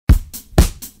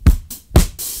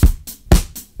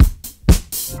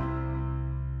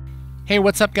Hey,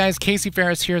 what's up guys? Casey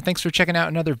Ferris here. Thanks for checking out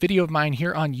another video of mine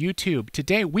here on YouTube.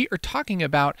 Today we are talking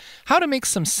about how to make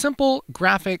some simple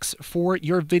graphics for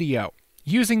your video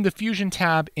using the Fusion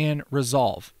tab in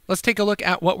Resolve. Let's take a look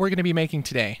at what we're going to be making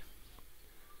today.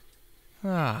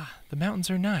 The mountains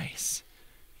are nice.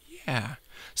 Yeah.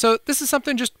 So this is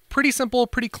something just pretty simple,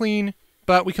 pretty clean,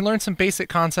 but we can learn some basic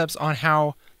concepts on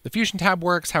how the Fusion tab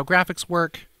works, how graphics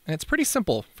work, and it's pretty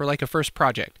simple for like a first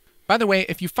project. By the way,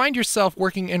 if you find yourself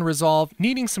working in Resolve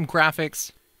needing some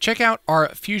graphics, check out our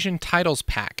Fusion Titles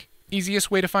pack.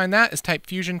 Easiest way to find that is type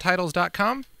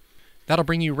fusiontitles.com. That'll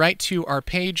bring you right to our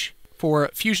page for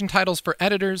Fusion Titles for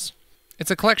Editors.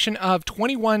 It's a collection of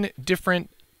 21 different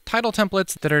title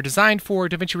templates that are designed for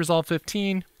DaVinci Resolve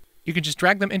 15. You can just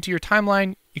drag them into your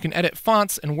timeline. You can edit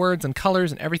fonts and words and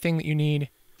colors and everything that you need.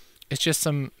 It's just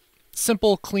some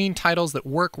simple, clean titles that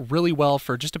work really well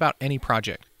for just about any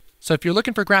project. So if you're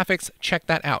looking for graphics, check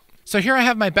that out. So here I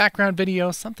have my background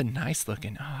video, something nice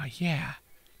looking. Oh yeah.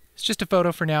 It's just a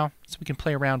photo for now, so we can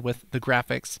play around with the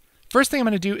graphics. First thing I'm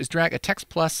going to do is drag a Text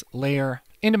Plus layer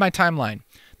into my timeline.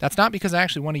 That's not because I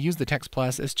actually want to use the Text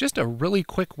Plus. It's just a really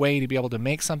quick way to be able to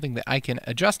make something that I can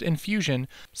adjust in Fusion.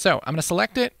 So I'm going to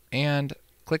select it and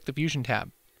click the Fusion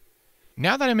tab.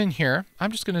 Now that I'm in here,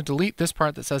 I'm just going to delete this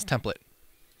part that says template.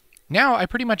 Now I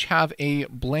pretty much have a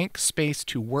blank space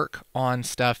to work on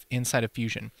stuff inside of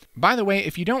Fusion. By the way,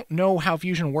 if you don't know how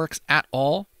Fusion works at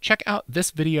all, check out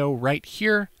this video right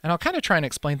here, and I'll kind of try and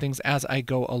explain things as I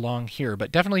go along here,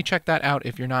 but definitely check that out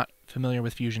if you're not familiar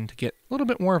with Fusion to get a little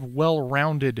bit more of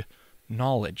well-rounded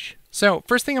knowledge. So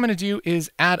first thing I'm going to do is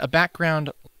add a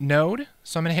background node.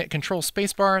 So I'm going to hit Control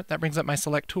Spacebar. That brings up my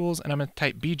select tools, and I'm going to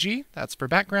type BG. That's for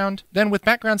background. Then with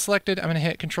background selected, I'm going to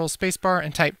hit Control Spacebar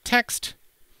and type text.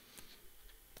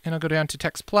 And I'll go down to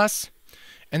Text Plus,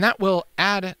 and that will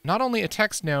add not only a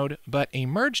text node, but a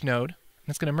merge node. And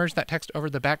it's going to merge that text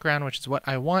over the background, which is what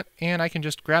I want, and I can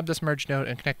just grab this merge node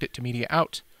and connect it to Media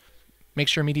Out. Make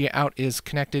sure Media Out is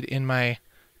connected in my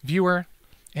viewer,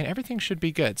 and everything should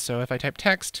be good. So if I type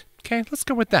text, okay, let's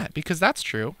go with that, because that's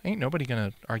true. Ain't nobody going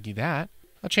to argue that.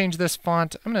 I'll change this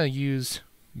font. I'm going to use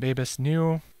Babas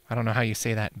New. I don't know how you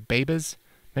say that. Babas?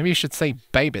 Maybe you should say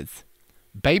Babas.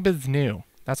 Babas New.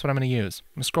 That's what I'm going to use.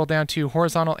 I'm going to scroll down to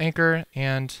horizontal anchor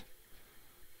and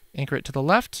anchor it to the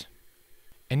left.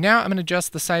 And now I'm going to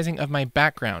adjust the sizing of my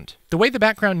background. The way the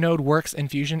background node works in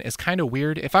Fusion is kind of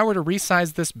weird. If I were to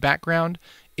resize this background,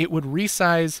 it would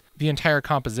resize the entire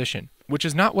composition, which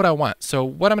is not what I want. So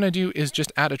what I'm going to do is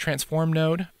just add a transform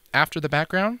node after the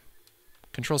background.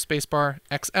 Control Spacebar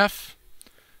XF,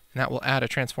 and that will add a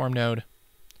transform node.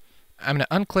 I'm going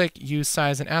to unclick Use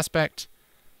Size and Aspect,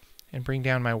 and bring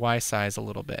down my Y size a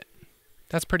little bit.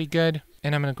 That's pretty good.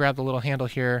 And I'm going to grab the little handle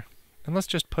here, and let's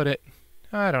just put it,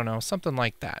 I don't know, something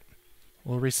like that.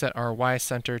 We'll reset our Y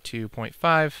center to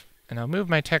 0.5, and I'll move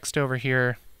my text over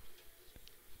here,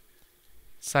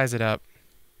 size it up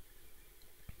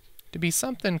to be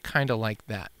something kind of like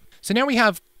that. So now we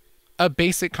have a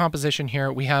basic composition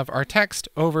here. We have our text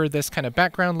over this kind of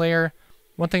background layer.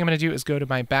 One thing I'm going to do is go to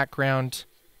my background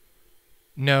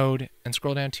node and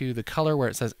scroll down to the color where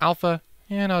it says alpha,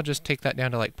 and I'll just take that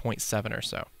down to like 0.7 or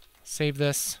so. Save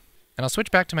this, and I'll switch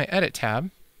back to my edit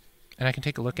tab, and I can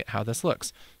take a look at how this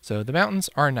looks. So the mountains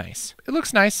are nice. It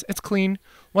looks nice, it's clean.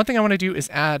 One thing I want to do is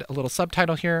add a little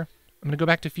subtitle here. I'm going to go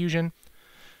back to Fusion.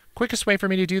 Quickest way for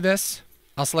me to do this,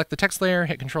 I'll select the text layer,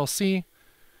 hit Control C,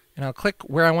 and I'll click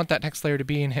where I want that text layer to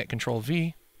be and hit Control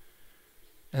V.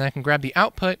 And I can grab the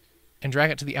output and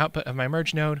drag it to the output of my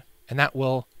merge node, and that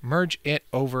will merge it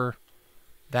over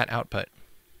that output.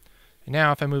 And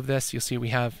now if I move this, you'll see we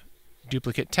have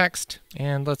duplicate text,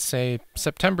 and let's say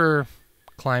September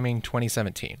climbing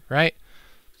 2017, right?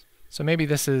 So maybe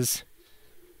this is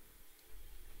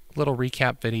a little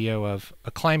recap video of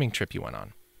a climbing trip you went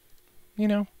on. You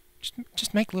know,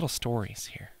 just make little stories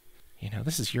here. You know,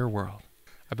 this is your world.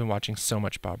 I've been watching so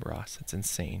much Bob Ross. It's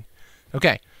insane.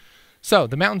 Okay, so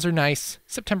the mountains are nice.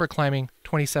 September climbing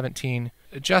 2017.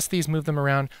 Adjust these, move them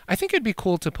around. I think it'd be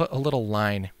cool to put a little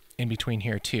line in between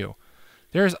here too.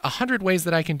 There's 100 ways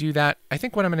that I can do that. I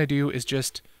think what I'm going to do is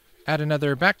just add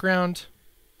another background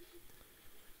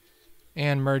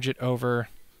and merge it over.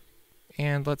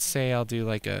 And let's say I'll do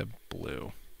like a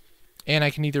blue. And I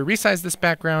can either resize this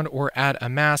background or add a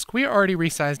mask. We already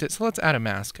resized it, so let's add a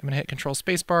mask. I'm going to hit Control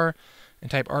Spacebar and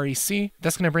type REC.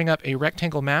 That's going to bring up a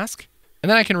rectangle mask. And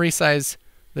then I can resize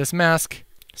this mask,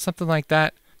 something like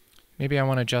that. Maybe I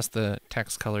want to adjust the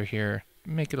text color here,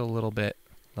 make it a little bit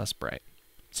less bright.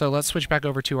 So let's switch back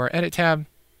over to our edit tab.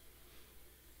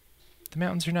 The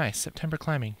mountains are nice. September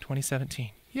climbing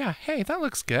 2017. Yeah, hey, that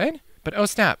looks good. But oh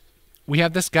snap, we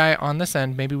have this guy on this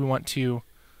end. Maybe we want to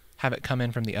have it come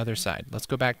in from the other side. Let's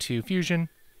go back to Fusion.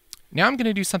 Now I'm going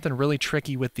to do something really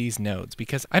tricky with these nodes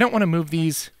because I don't want to move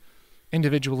these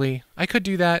individually. I could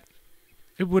do that.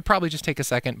 It would probably just take a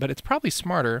second, but it's probably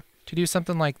smarter to do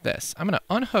something like this. I'm going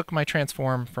to unhook my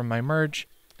transform from my merge.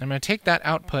 I'm going to take that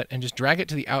output and just drag it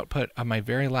to the output of my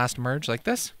very last merge like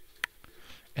this.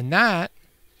 And that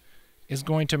is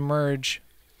going to merge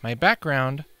my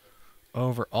background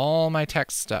over all my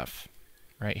text stuff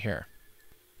right here.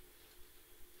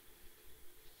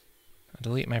 I'll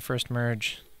delete my first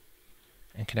merge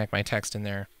and connect my text in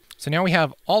there. So now we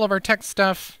have all of our text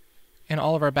stuff and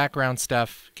all of our background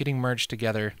stuff getting merged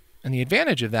together. And the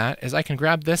advantage of that is I can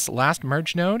grab this last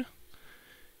merge node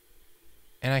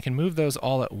and I can move those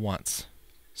all at once.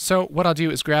 So what I'll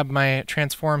do is grab my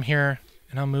transform here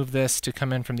and I'll move this to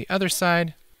come in from the other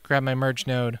side, grab my merge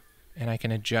node, and I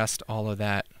can adjust all of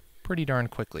that pretty darn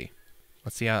quickly.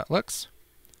 Let's see how it looks.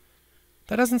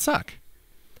 That doesn't suck.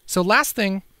 So last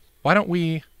thing, why don't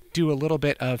we do a little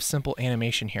bit of simple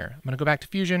animation here. I'm going to go back to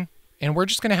Fusion, and we're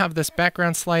just going to have this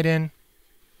background slide in,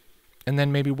 and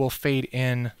then maybe we'll fade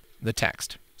in the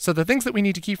text. So the things that we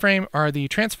need to keyframe are the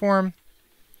transform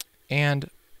and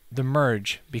the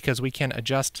merge, because we can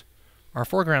adjust our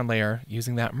foreground layer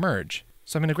using that merge.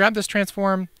 So I'm going to grab this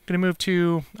transform, I'm going to move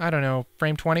to, I don't know,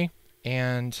 frame 20,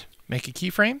 and make a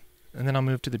keyframe, and then I'll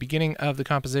move to the beginning of the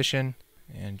composition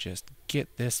and just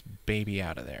get this baby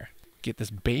out of there. Get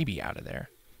this baby out of there.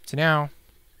 So now,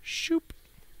 shoop,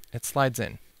 it slides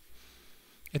in.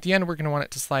 At the end, we're going to want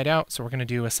it to slide out, so we're going to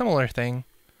do a similar thing.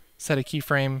 Set a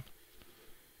keyframe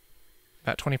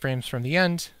about 20 frames from the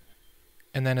end,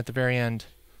 and then at the very end,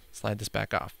 slide this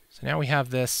back off. So now we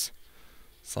have this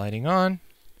sliding on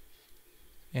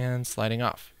and sliding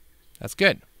off. That's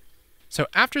good. So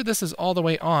after this is all the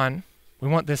way on, we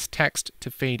want this text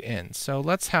to fade in. So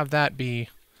let's have that be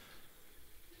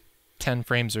 10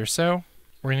 frames or so.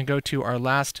 We're going to go to our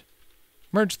last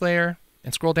merge layer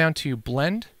and scroll down to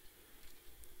blend,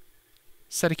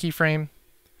 set a keyframe,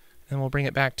 and we'll bring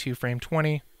it back to frame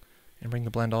 20 and bring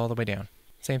the blend all the way down.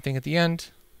 Same thing at the end,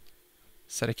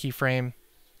 set a keyframe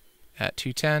at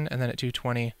 210 and then at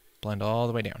 220, blend all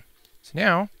the way down. So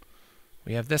now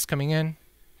we have this coming in,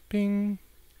 bing,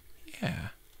 yeah.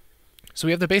 So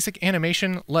we have the basic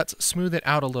animation. Let's smooth it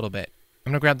out a little bit.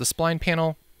 I'm going to grab the spline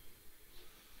panel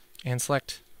and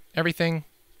select everything,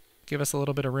 give us a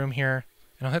little bit of room here,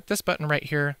 and I'll hit this button right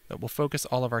here that will focus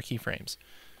all of our keyframes.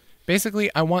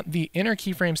 Basically, I want the inner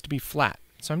keyframes to be flat.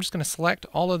 So I'm just going to select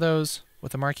all of those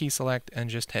with the marquee select and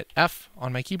just hit F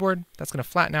on my keyboard. That's going to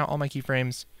flatten out all my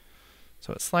keyframes.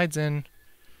 So it slides in,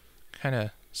 kind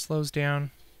of slows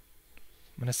down.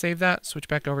 I'm going to save that, switch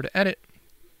back over to edit.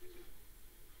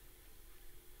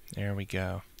 There we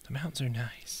go. The mountains are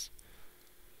nice.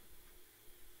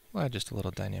 We'll add just a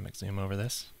little dynamic zoom over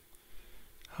this.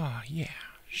 Oh yeah,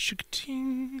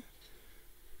 shoo-ting.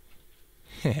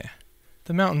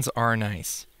 The mountains are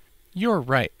nice. You're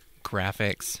right,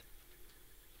 graphics.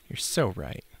 You're so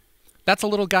right. That's a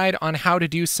little guide on how to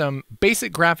do some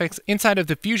basic graphics inside of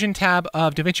the Fusion tab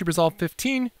of DaVinci Resolve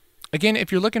 15. Again,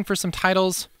 if you're looking for some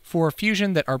titles for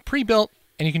Fusion that are pre-built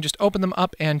and you can just open them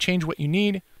up and change what you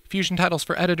need, Fusion Titles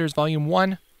for Editors Volume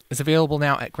 1 is available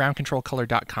now at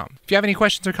groundcontrolcolor.com. If you have any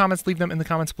questions or comments, leave them in the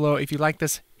comments below. If you like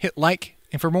this, hit like.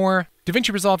 And for more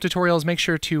DaVinci Resolve tutorials, make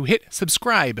sure to hit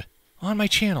subscribe on my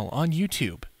channel on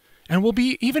YouTube. And we'll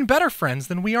be even better friends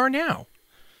than we are now.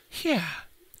 Yeah.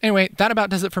 Anyway, that about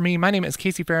does it for me. My name is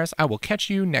Casey Ferris. I will catch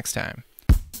you next time.